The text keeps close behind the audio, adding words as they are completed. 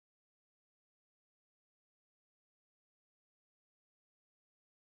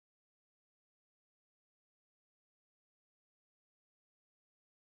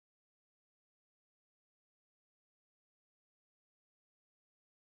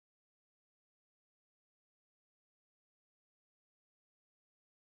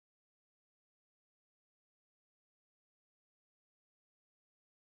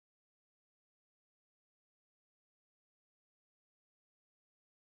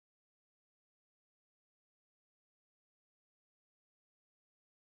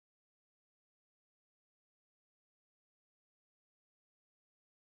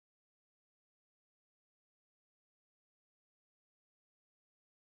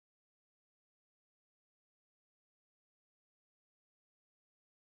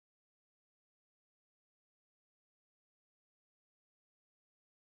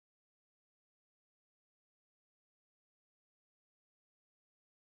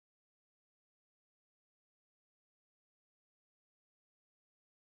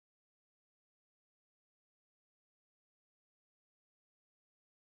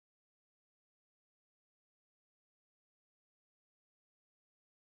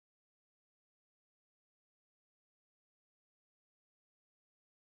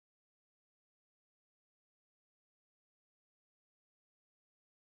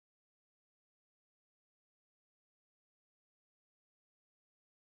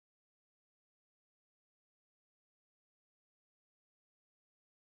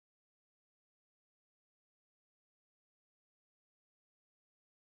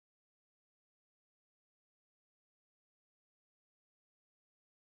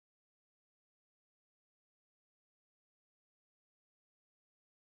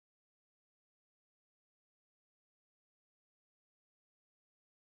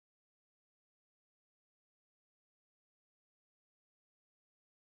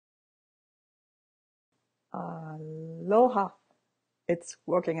Aloha. It's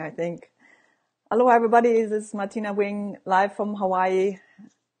working, I think. Aloha, everybody. This is Martina Wing, live from Hawaii,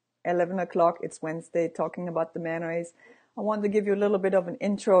 11 o'clock. It's Wednesday, talking about the Manta Rays. I want to give you a little bit of an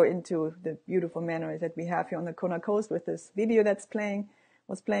intro into the beautiful Manta Rays that we have here on the Kona coast with this video that's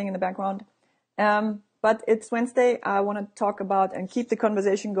was playing in the background. But it's Wednesday. I want to talk about and keep the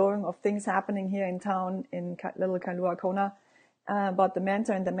conversation going of things happening here in town in little Kailua Kona, about the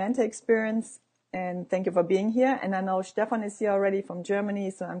Manta and the Manta experience. And thank you for being here. And I know Stefan is here already from Germany,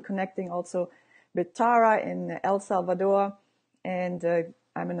 so I'm connecting also with Tara in El Salvador, and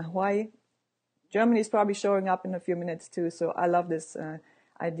I'm in Hawaii. Germany is probably showing up in a few minutes too, so I love this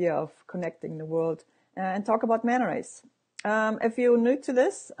idea of connecting the world and talk about Manta Rays. If you're new to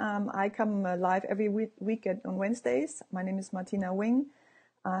this, I come live every week on Wednesdays. My name is Martina Wing.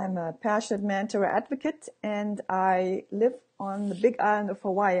 I'm a passionate Manta Ray advocate, and I live on the big island of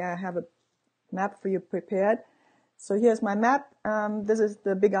Hawaii. I have a map for you prepared. So here's my map. This is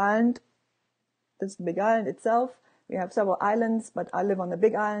the big island. This is the big island itself. We have several islands, but I live on the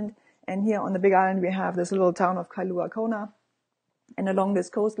big island. And here on the big island, we have this little town of Kailua Kona. And along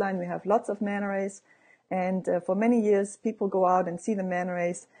this coastline, we have lots of Manta Rays. And for many years, people go out and see the Manta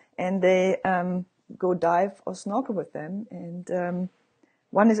Rays, and they go dive or snorkel with them. And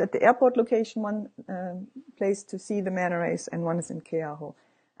one is at the airport location, one place to see the Manta Rays, and one is in Keaho.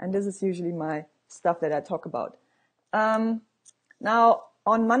 And this is usually my stuff that I talk about. Now,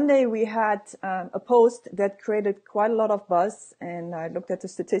 on Monday, we had a post that created quite a lot of buzz, and I looked at the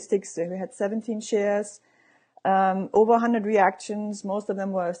statistics. We had 17 shares, over 100 reactions. Most of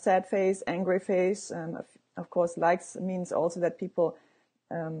them were sad face, angry face. Of course, likes means also that people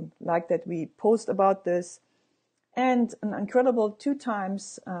like that we post about this. And an incredible 2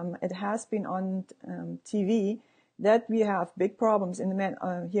 times it has been on TV that we have big problems in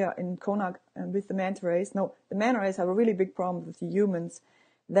the here in Kona with the Manta Rays. No, the Manta Rays have a really big problem with the humans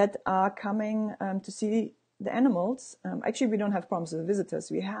that are coming to see the animals. Actually, we don't have problems with the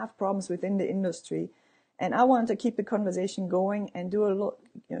visitors. We have problems within the industry. And I wanted to keep the conversation going and do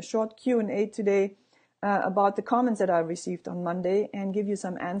a short Q&A today about the comments that I received on Monday and give you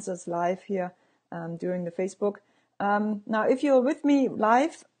some answers live here during the Facebook. Now, if you're with me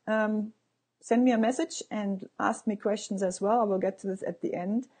live, send me a message and ask me questions as well. I will get to this at the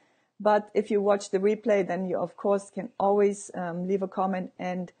end. But if you watch the replay, then you, of course, can always leave a comment.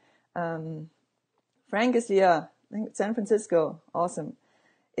 And Frank is here, I think San Francisco. Awesome.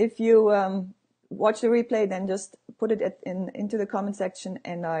 If you watch the replay, then just put it into the comment section,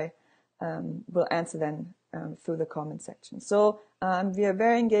 and I will answer then through the comment section. So we are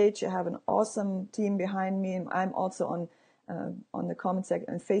very engaged. I have an awesome team behind me. I'm also on the comment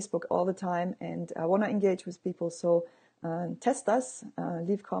section on Facebook all the time, and I want to engage with people. So test us,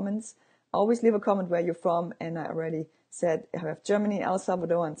 leave comments. Always leave a comment where you're from, and I already said I have Germany, El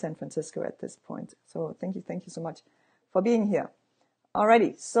Salvador, and San Francisco at this point. So thank you so much for being here.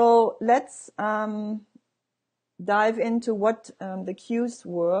 Alrighty, so let's dive into what the cues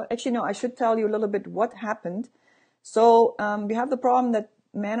were. Actually, no, I should tell you a little bit what happened. So we have the problem that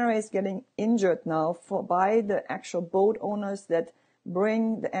Manta Rays getting injured now by the actual boat owners that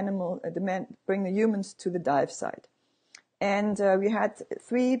bring bring the humans to the dive site. And we had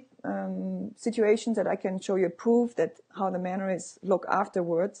 3 situations that I can show you proof that how the Manta Rays look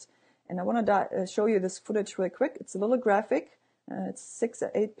afterwards. And I want to show you this footage real quick. It's a little graphic. It's 6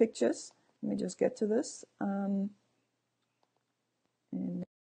 or 8 pictures. Let me just get to this. And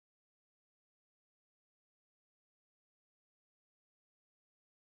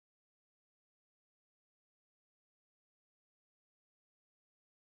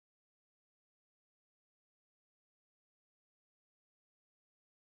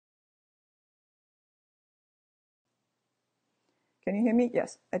can you hear me?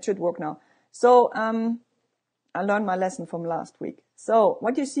 Yes, it should work now. So I learned my lesson from last week. So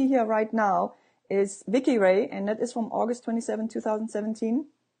what you see here right now is Vicky Ray, and that is from August 27, 2017.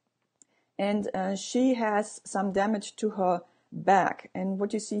 And she has some damage to her back. And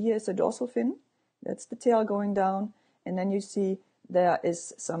what you see here is a dorsal fin. That's the tail going down. And then you see there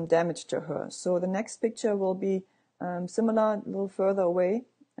is some damage to her. So the next picture will be similar, a little further away.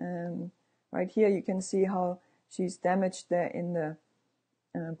 Right here you can see how she's damaged there in the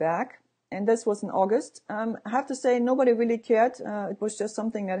back. And this was in August. I have to say nobody really cared. It was just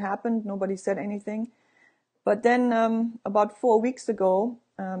something that happened. Nobody said anything. But then about 4 weeks ago,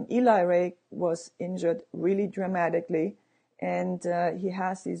 Eli Ray was injured really dramatically. And he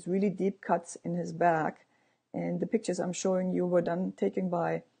has these really deep cuts in his back. And the pictures I'm showing you were taken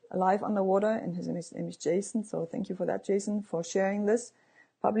by Alive Underwater, and his name is Jason. So thank you for that, Jason, for sharing this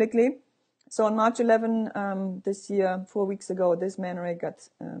publicly. So on March 11 this year, 4 weeks ago, this manta ray got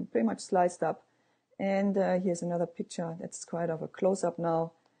pretty much sliced up. And here's another picture that's quite of a close-up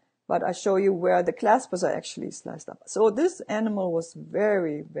now. But I show you where the claspers are actually sliced up. So this animal was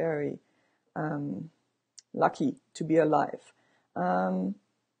very, very lucky to be alive. I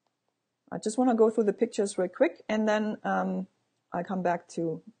just want to go through the pictures real quick, and then I come back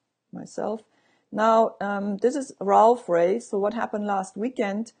to myself. Now, this is Ralph Ray. So what happened last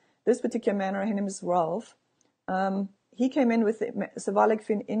weekend, this particular manta ray, his name is Ralph. He came in with the cephalic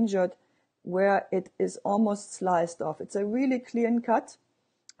fin injured, where it is almost sliced off. It's a really clean cut.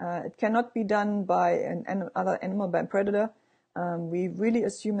 It cannot be done by other animal, by a predator. We really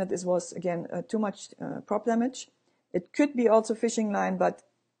assume that this was, again, too much prop damage. It could be also fishing line, but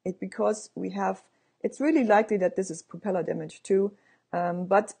it's really likely that this is propeller damage too.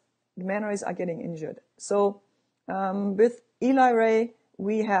 But the manta rays are getting injured. So with Eli Ray,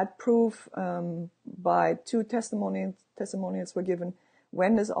 we had proof by 2 testimonials were given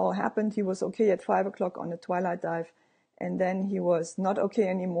when this all happened. He was okay at 5 o'clock on the twilight dive, and then he was not okay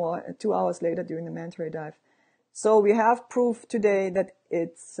anymore 2 hours later during the manta ray dive. So we have proof today that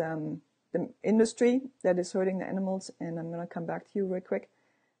it's the industry that is hurting the animals, and I'm going to come back to you real quick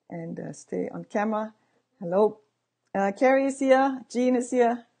and stay on camera. Hello. Carrie is here. Jean is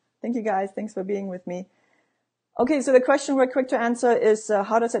here. Thank you guys. Thanks for being with me. Okay, so the question real quick to answer is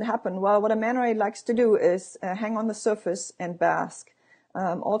how does it happen? Well, what a manta ray likes to do is hang on the surface and bask.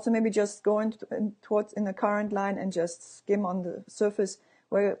 Also maybe just go in the current line and just skim on the surface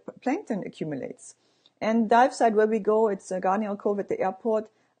where plankton accumulates. And dive site where we go, it's Garnier Cove at the airport,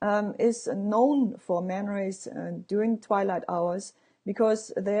 is known for manta rays during twilight hours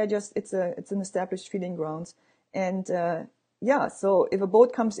because it's an established feeding grounds. And so if a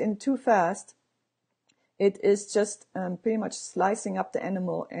boat comes in too fast, it is just pretty much slicing up the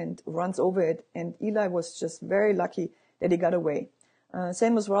animal and runs over it. And Eli was just very lucky that he got away.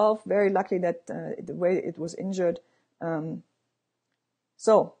 Same as Ralph, very lucky that the way it was injured. We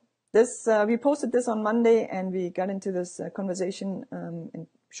posted this on Monday, and we got into this conversation and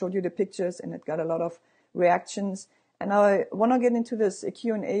showed you the pictures, and it got a lot of reactions. And I want to get into this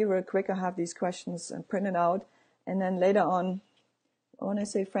Q&A real quick. I have these questions printed out, and then later on, I want to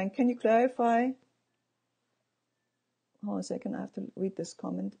say, Frank, can you clarify? Hold on a second, I have to read this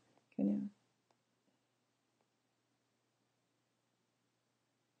comment. Can you?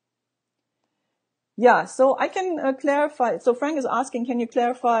 Yeah, so I can clarify. So Frank is asking, can you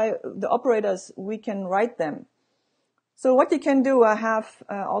clarify the operators? We can write them. So what you can do, I have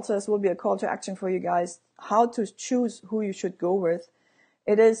also, this will be a call to action for you guys, how to choose who you should go with.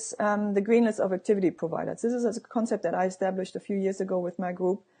 It is the green list of activity providers. This is a concept that I established a few years ago with my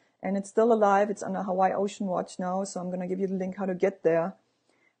group, and it's still alive. It's under Hawaii Ocean Watch now, so I'm going to give you the link how to get there.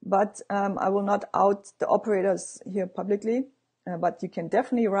 But I will not out the operators here publicly. But you can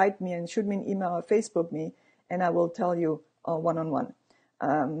definitely write me and shoot me an email or Facebook me, and I will tell you one-on-one.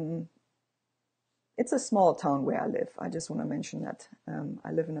 It's a small town where I live. I just want to mention that.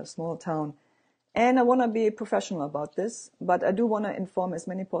 I live in a small town, and I want to be professional about this, but I do want to inform as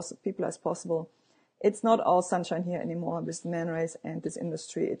many people as possible. It's not all sunshine here anymore with the manta rays and this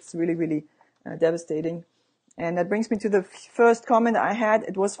industry. It's really, really devastating. And that brings me to the first comment I had.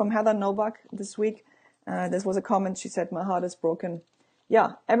 It was from Heather Novak this week. This was a comment. She said, my heart is broken.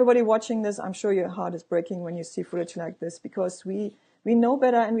 Yeah, everybody watching this, I'm sure your heart is breaking when you see footage like this, because we know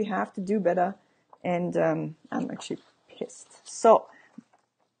better and we have to do better. And I'm actually pissed. So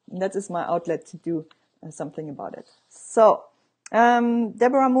that is my outlet to do something about it. So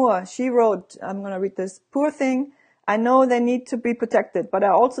Deborah Moore, she wrote, I'm going to read this. Poor thing. I know they need to be protected, but I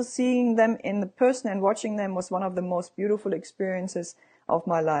also seeing them in person and watching them was one of the most beautiful experiences of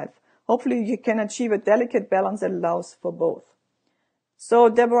my life. Hopefully you can achieve a delicate balance that allows for both. So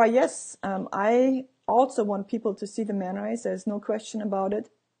Deborah, yes, I also want people to see the manta rays. There's no question about it.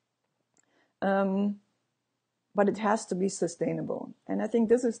 But it has to be sustainable. And I think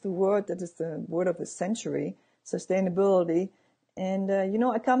this is the word that is the word of the century, sustainability. And,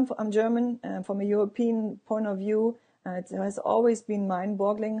 I'm German, from a European point of view. It has always been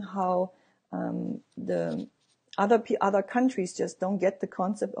mind-boggling how the other countries just don't get the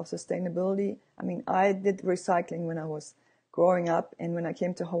concept of sustainability. I mean, I did recycling when I was growing up, and when I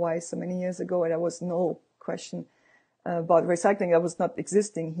came to Hawaii so many years ago, there was no question about recycling that was not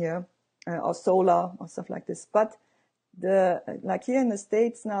existing here, or solar or stuff like this. But like here in the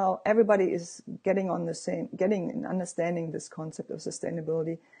States now, everybody is getting and understanding this concept of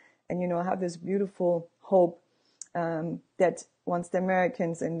sustainability. And, I have this beautiful hope that once the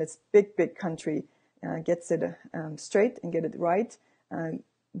Americans in this big, big country gets it straight and get it right,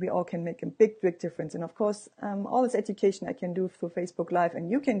 we all can make a big, big difference. And of course, all this education I can do through Facebook Live,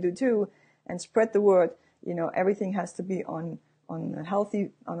 and you can do too, and spread the word. You know, everything has to be on a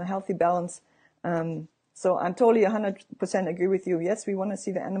healthy balance. So I'm totally 100% agree with you. Yes, we want to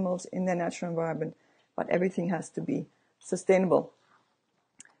see the animals in their natural environment, but everything has to be sustainable.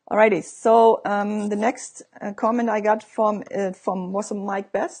 Alrighty. So the next comment I got from was from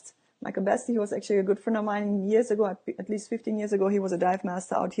Mike Best. Michael Best, he was actually a good friend of mine years ago, at least 15 years ago. He was a dive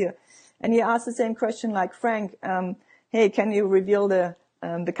master out here, and he asked the same question like Frank. Hey, can you reveal the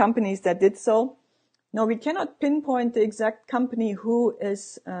companies that did so? No, we cannot pinpoint the exact company who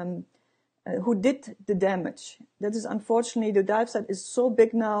did the damage. That is unfortunately, the dive site is so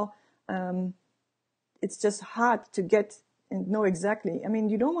big now. It's just hard to get and know exactly. I mean,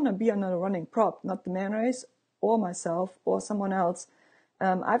 you don't want to be on a running prop, not the Manta Rays or myself or someone else.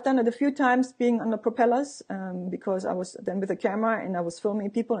 I've done it a few times being on the propellers, because I was then with a camera and I was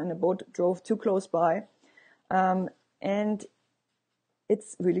filming people and the boat drove too close by. And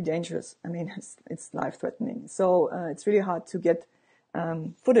it's really dangerous. I mean, it's life-threatening. So it's really hard to get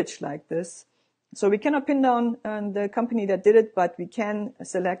footage like this. So we cannot pin down the company that did it, but you can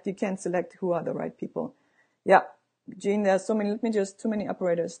select who are the right people. Yeah, Gene, there's so many, too many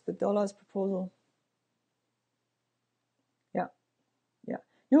operators. The dollars proposal. Yeah.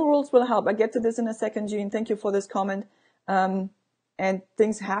 New rules will help. I get to this in a second, Gene. Thank you for this comment. And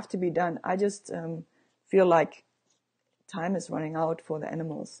things have to be done. I just feel like time is running out for the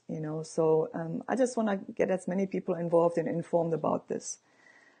animals, you know. So I just want to get as many people involved and informed about this.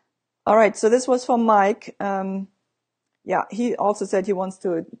 All right. So this was from Mike. Yeah, he also said he wants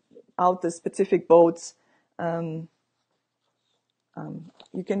to out the specific boats. You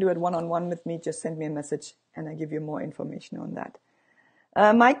can do it one-on-one with me. Just send me a message and I give you more information on that.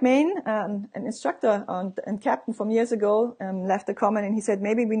 Mike Main, an instructor and captain from years ago, left a comment and he said,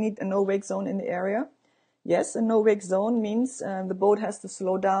 maybe we need a no-wake zone in the area. Yes, a no-wake zone means the boat has to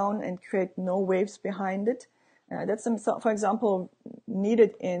slow down and create no waves behind it. That's, for example,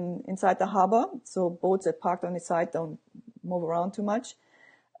 needed inside the harbor, so boats that parked on the side don't move around too much.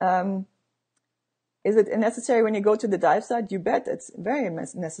 Is it necessary when you go to the dive site? You bet it's very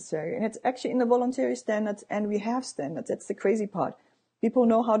necessary. And it's actually in the voluntary standards, and we have standards. That's the crazy part. People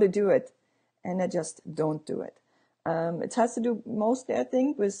know how to do it, and they just don't do it. It has to do mostly, I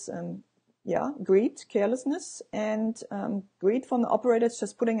think, with greed, carelessness, and greed from the operators,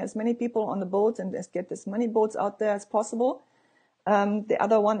 just putting as many people on the boats and get as many boats out there as possible. The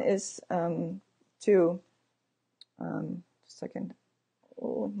other one is second.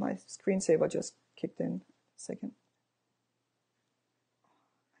 Oh, my screensaver just kicked in. Second.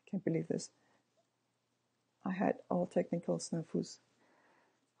 I can't believe this. I had all technical snafus.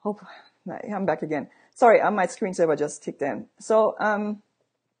 Hope I'm back again. Sorry, my screensaver just kicked in. So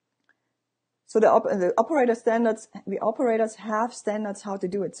the operator standards, the operators have standards how to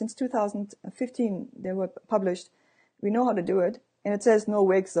do it. Since 2015, they were published. We know how to do it, and it says no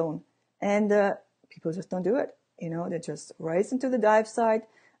wake zone. And people just don't do it. You know, they just race into the dive site.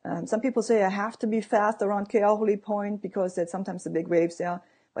 Some people say I have to be fast around Keauhuli Point because there's sometimes the big waves there.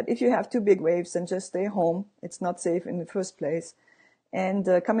 But if you have two big waves, then just stay home. It's not safe in the first place. And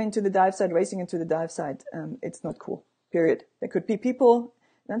coming to the dive site, racing into the dive site, it's not cool, period. There could be people.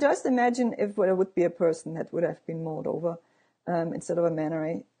 Now just imagine if there would be a person that would have been mauled over instead of a Manta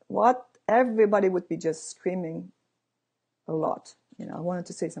Ray. Everybody would be just screaming a lot. You know, I wanted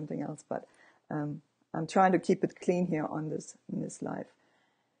to say something else, but I'm trying to keep it clean here in this live.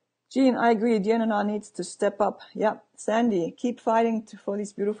 Gene, I agree. DLNR needs to step up. Yeah, Sandy, keep fighting for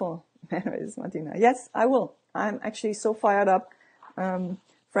these beautiful Manta Rays, Martina. Yes, I will. I'm actually so fired up.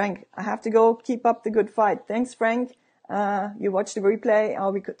 Frank, I have to go. Keep up the good fight. Thanks, Frank. You watch the replay,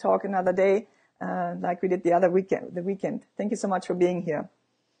 or we could talk another day, like we did the weekend. Thank you so much for being here.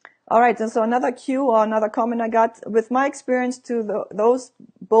 All right, and so another cue or another comment I got. With my experience, those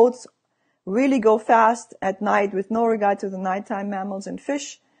boats really go fast at night with no regard to the nighttime mammals and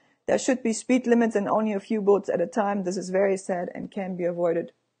fish. There should be speed limits and only a few boats at a time. This is very sad and can be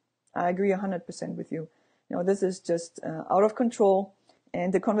avoided. I agree 100% with you. You know, this is just out of control,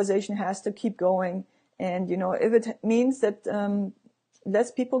 and the conversation has to keep going. And, you know, if it means that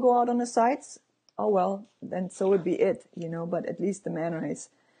less people go out on the sites, oh well, then so would be it, you know, but at least the Manta Rays.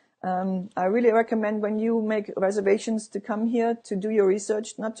 I really recommend when you make reservations to come here to do your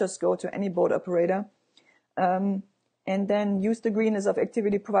research, not just go to any boat operator, and then use the greenness of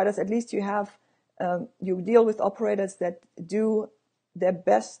activity providers. At least you have, you deal with operators that do their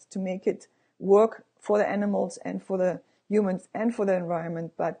best to make it work for the animals and for the humans and for the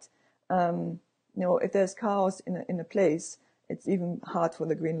environment. But, you know, if there's chaos in a place, it's even hard for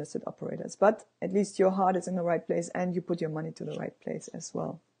the green listed operators. But at least your heart is in the right place and you put your money to the right place as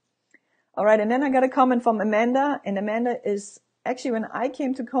well. All right, and then I got a comment from Amanda, and Amanda is actually, when I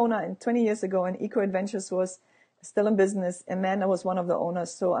came to Kona 20 years ago and Eco Adventures was still in business, Amanda was one of the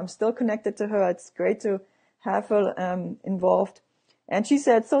owners, so I'm still connected to her. It's great to have her involved. And she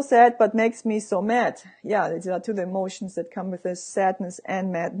said, so sad, but makes me so mad. Yeah, these are two of the emotions that come with this, sadness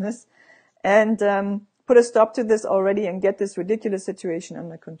and madness. And put a stop to this already and get this ridiculous situation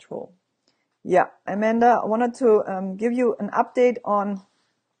under control. Yeah, Amanda, I wanted to give you an update on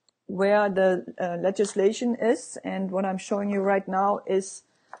where the legislation is. And what I'm showing you right now is,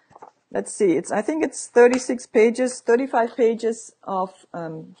 let's see, I think it's 35 pages of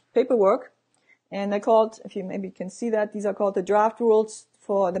paperwork. And they're called, if you maybe can see that, these are called the draft rules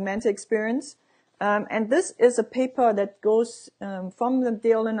for the Manta experience. And this is a paper that goes from the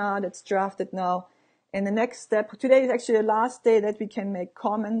DLNR that's drafted now. And the next step, today is actually the last day that we can make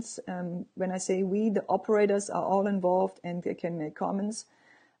comments. When I say we, the operators are all involved and they can make comments.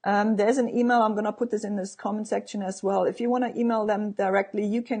 There's an email, I'm going to put this in this comment section as well. If you want to email them directly,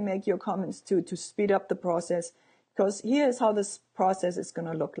 you can make your comments too, to speed up the process. Because here's how this process is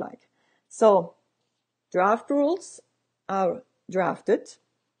going to look like. So, draft rules are drafted.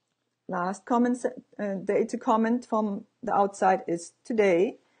 Last comment day to comment from the outside is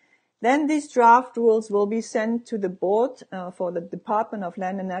today. Then these draft rules will be sent to the board for the Department of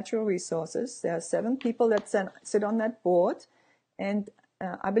Land and Natural Resources. There are 7 people that sit on that board, and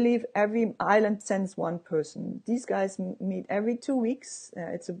I believe every island sends 1 person. These guys meet every 2 weeks.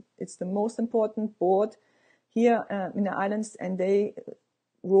 It's the most important board here in the islands, and they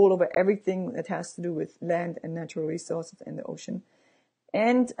rule over everything that has to do with land and natural resources in the ocean.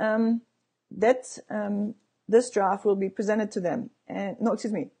 And this draft will be presented to them. And no,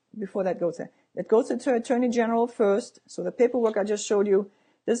 excuse me. Before that goes there, it goes to the Attorney General first. So the paperwork I just showed you,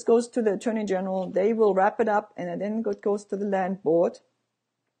 this goes to the Attorney General. They will wrap it up, and then it goes to the Land Board.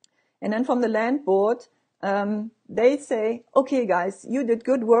 And then from the Land Board, they say, okay, guys, you did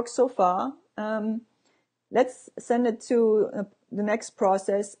good work so far. Let's send it to the next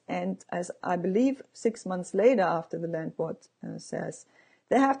process. And as I believe 6 months later, after the Land Board says,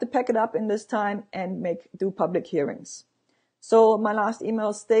 they have to pack it up in this time and do public hearings. So my last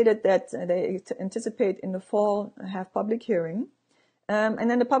email stated that they anticipate in the fall have public hearing. And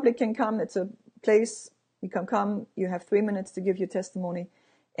then the public can come. It's a place you can come. You have 3 minutes to give your testimony.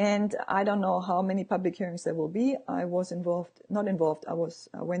 And I don't know how many public hearings there will be. I was not involved. I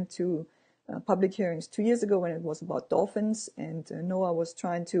went to public hearings 2 years ago when it was about dolphins. And NOAA was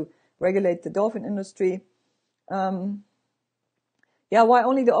trying to regulate the dolphin industry. Yeah, why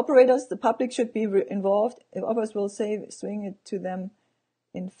only the operators? The public should be involved. If operators will swing it to them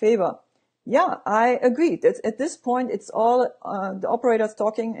in favor. Yeah, I agree. At this point, it's all the operators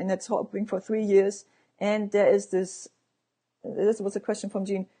talking, and that's happening for 3 years. And there is this was a question from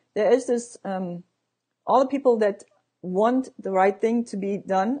Jean. There is this, all the people that want the right thing to be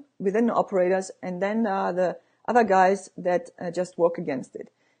done within the operators, and then there are the other guys that just work against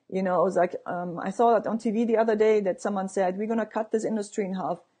it. You know, it was like, I saw it on TV the other day that someone said, we're going to cut this industry in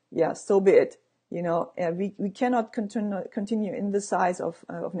half. Yeah, so be it. You know, we cannot continue in the size of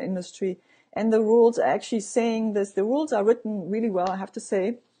an industry. And the rules are actually saying this. The rules are written really well, I have to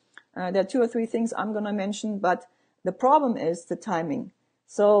say. There are 2 or 3 things I'm going to mention, but the problem is the timing.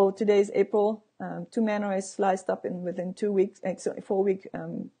 So today is April. 2 Manta Rays sliced up within 2 weeks, 4-week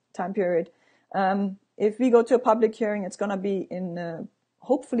time period. If we go to a public hearing, it's going to be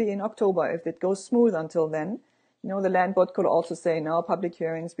hopefully in October, if it goes smooth until then. You know, the Land Board could also say, no, public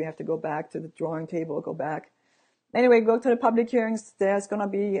hearings, we have to go back to the drawing table, go back. Anyway, go to the public hearings, there's going to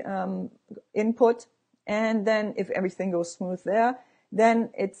be input, and then if everything goes smooth there,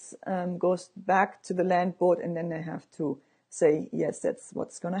 then it goes back to the Land Board, and then they have to say, yes, that's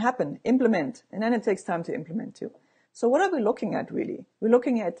what's going to happen, implement, and then it takes time to implement too. So what are we looking at really? We're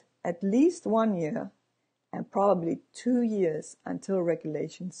looking at least 1 year, and probably 2 years until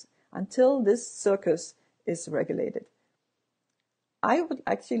this circus is regulated. I would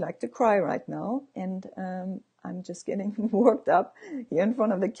actually like to cry right now, and I'm just getting worked up here in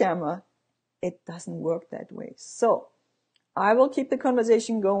front of the camera. It doesn't work that way. So I will keep the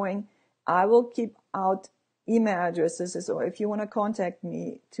conversation going. I will keep out email addresses, or if you want to contact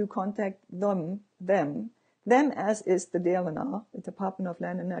me, to contact them as is the DLNR, the Department of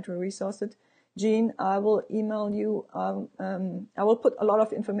Land and Natural Resources. Jean, I will email you. I will put a lot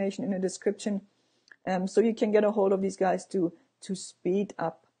of information in the description, so you can get a hold of these guys to speed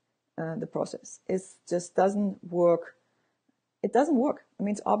up the process. It just doesn't work. It doesn't work. I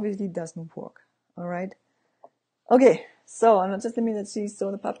mean, it obviously doesn't work. All right. Okay. So, and just let me see,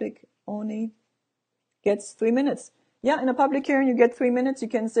 so the public only gets 3 minutes. Yeah, in a public hearing, you get 3 minutes. You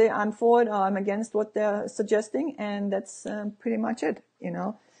can say, I'm for it or I'm against what they're suggesting, and that's pretty much it, you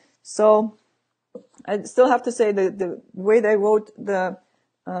know. So, I still have to say the way they wrote the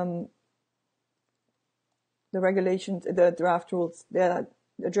regulations, the draft rules, they're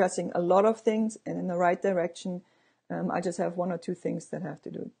addressing a lot of things and in the right direction. I just have 1 or 2 things that have to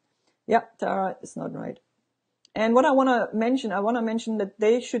do. Yeah, Tara, it's not right. And what I want to mention that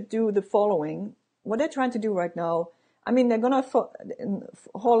they should do the following. What they're trying to do right now, I mean, they're going to,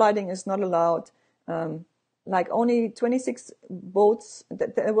 hall lighting is not allowed. Like only 26 boats,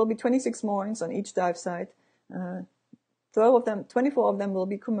 there will be 26 moorings on each dive site. 24 of them will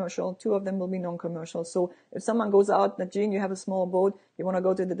be commercial, 2 of them will be non-commercial. So if someone goes out, Gene, you have a small boat, you want to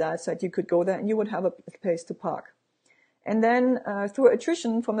go to the dive site, you could go there and you would have a place to park. And then through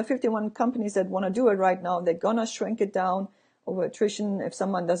attrition from the 51 companies that want to do it right now, they're going to shrink it down over attrition. If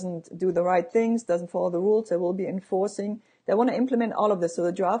someone doesn't do the right things, doesn't follow the rules, they will be enforcing. They want to implement all of this. So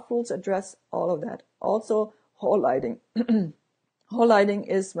the draft rules address all of that. Also, hall lighting. Hall lighting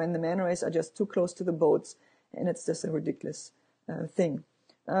is when the manta rays are just too close to the boats, and it's just a ridiculous thing.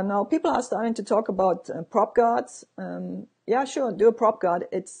 Now, people are starting to talk about prop guards. Yeah, sure, do a prop guard.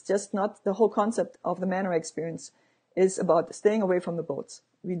 It's just not the whole concept of the manta ray experience is about staying away from the boats.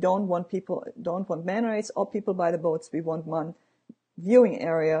 We don't want manta rays or people by the boats. We want one viewing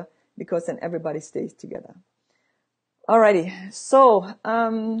area because then everybody stays together. Alrighty, so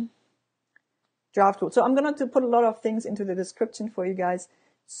draft rule. So I'm going to put a lot of things into the description for you guys.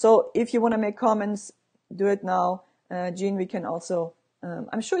 So if you want to make comments, do it now. Jean, we can also,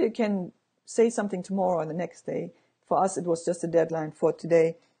 I'm sure you can say something tomorrow or the next day. For us, it was just a deadline for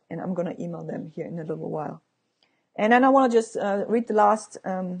today, and I'm going to email them here in a little while. And then I want to just read the last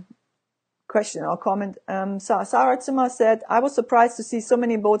question or comment. Sarah Zimmer said, I was surprised to see so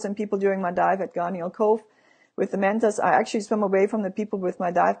many boats and people during my dive at Garniel Cove. With the mantas, I actually swam away from the people with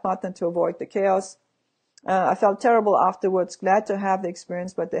my dive partner to avoid the chaos. I felt terrible afterwards, glad to have the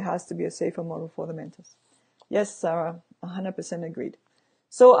experience, but there has to be a safer model for the mantas. Yes, Sarah, 100% agreed.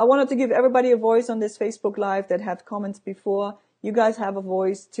 So I wanted to give everybody a voice on this Facebook Live that had comments before. You guys have a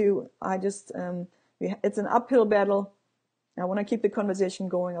voice too. I just, it's an uphill battle. I want to keep the conversation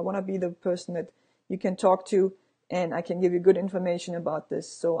going. I want to be the person that you can talk to, and I can give you good information about this.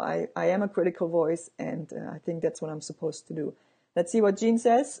 So I am a critical voice, and I think that's what I'm supposed to do. Let's see what Jean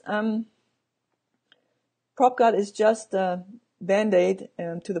says. Prop guard is just a band-aid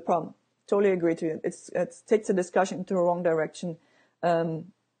to the problem. Totally agree to it. It takes the discussion into the wrong direction.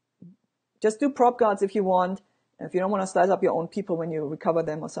 Just do prop guards if you want. If you don't want to slice up your own people when you recover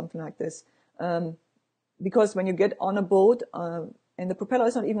them or something like this. Because when you get on a boat, and the propeller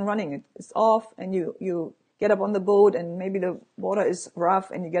is not even running, it's off, and you get up on the boat, and maybe the water is rough,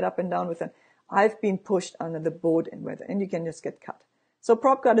 and you get up and down with it. I've been pushed under the boat and weather, and you can just get cut. So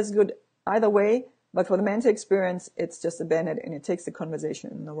prop guard is good either way, but for the manta experience, it's just a band-aid, and it takes the conversation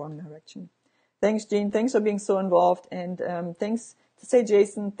in the wrong direction. Thanks, Jean. Thanks for being so involved, and thanks to say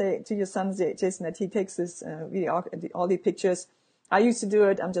Jason, to your son Jason, that he takes this video, all the pictures. I used to do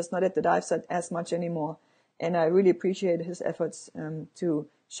it. I'm just not at the dive site as much anymore. And I really appreciate his efforts to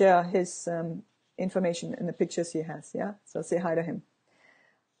share his information in the pictures he has. Yeah, so say hi to him.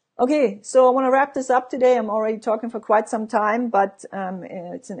 Okay, so I want to wrap this up today. I'm already talking for quite some time, but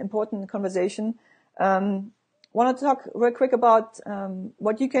it's an important conversation. Want to talk real quick about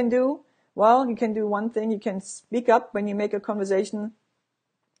what you can do. Well, you can do one thing. You can speak up when you make a conversation.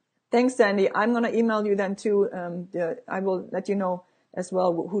 Thanks, Sandy. I'm going to email you then too. I will let you know as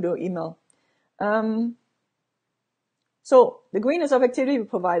well who to email. So the greenness of activity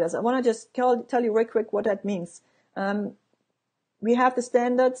providers, I want to just tell you real quick what that means. We have the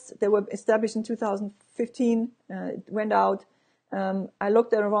standards that were established in 2015. It went out. I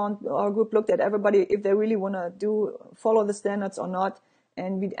looked around, our group looked at everybody if they really want to follow the standards or not.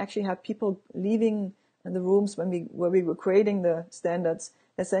 And we actually have people leaving the rooms where we were creating the standards.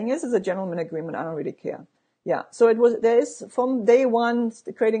 They're saying, this is a gentleman agreement. I don't really care. Yeah. So there is from day one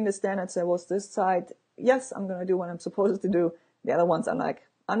creating the standards. There was this side. Yes, I'm going to do what I'm supposed to do. The other ones are like,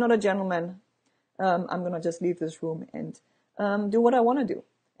 I'm not a gentleman. I'm going to just leave this room and do what I want to do.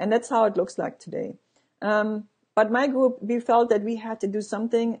 And that's how it looks like today. But my group, we felt that we had to do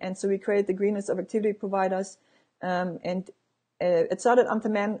something. And so we created the greenness of activity providers. It started under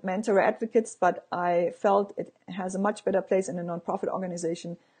Manta Ray Advocates, but I felt it has a much better place in a nonprofit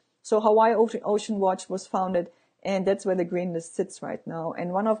organization. So Hawaii Ocean Watch was founded, and that's where the greenness sits right now.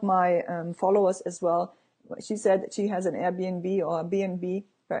 And one of my followers as well, she said she has an Airbnb or a B&B,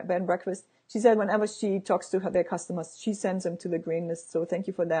 bed and breakfast. she said whenever she talks to their customers, she sends them to the green list. So thank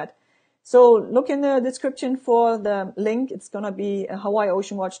you for that. So look in the description for the link. It's going to be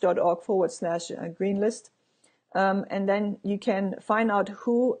hawaiioceanwatch.org/green list. And then you can find out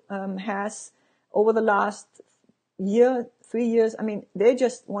who has, over the last year, 3 years, I mean, they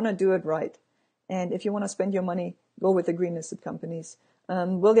just want to do it right. And if you want to spend your money, go with the green listed companies.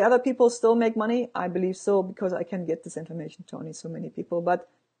 Will the other people still make money? I believe so, because I can get this information to only so many people. But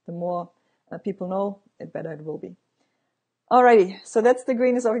the more people know, the better it will be. Alrighty, so that's the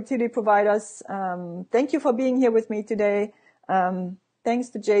green list of utility providers. Thank you for being here with me today. Thanks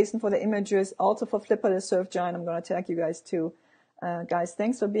to Jason for the images, also for Flipper the SurfGiant. I'm going to tag you guys too. Guys,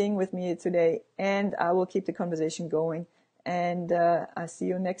 thanks for being with me today, and I will keep the conversation going. And I'll see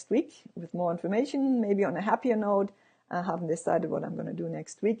you next week with more information, maybe on a happier note. I haven't decided what I'm going to do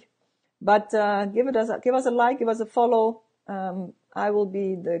next week. But give us a like, give us a follow. I will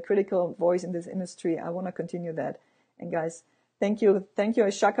be the critical voice in this industry. I want to continue that. And guys, thank you. Thank you.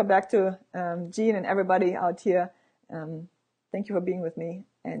 Shaka back to Jean and everybody out here. Thank you for being with me,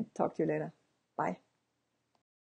 and talk to you later. Bye.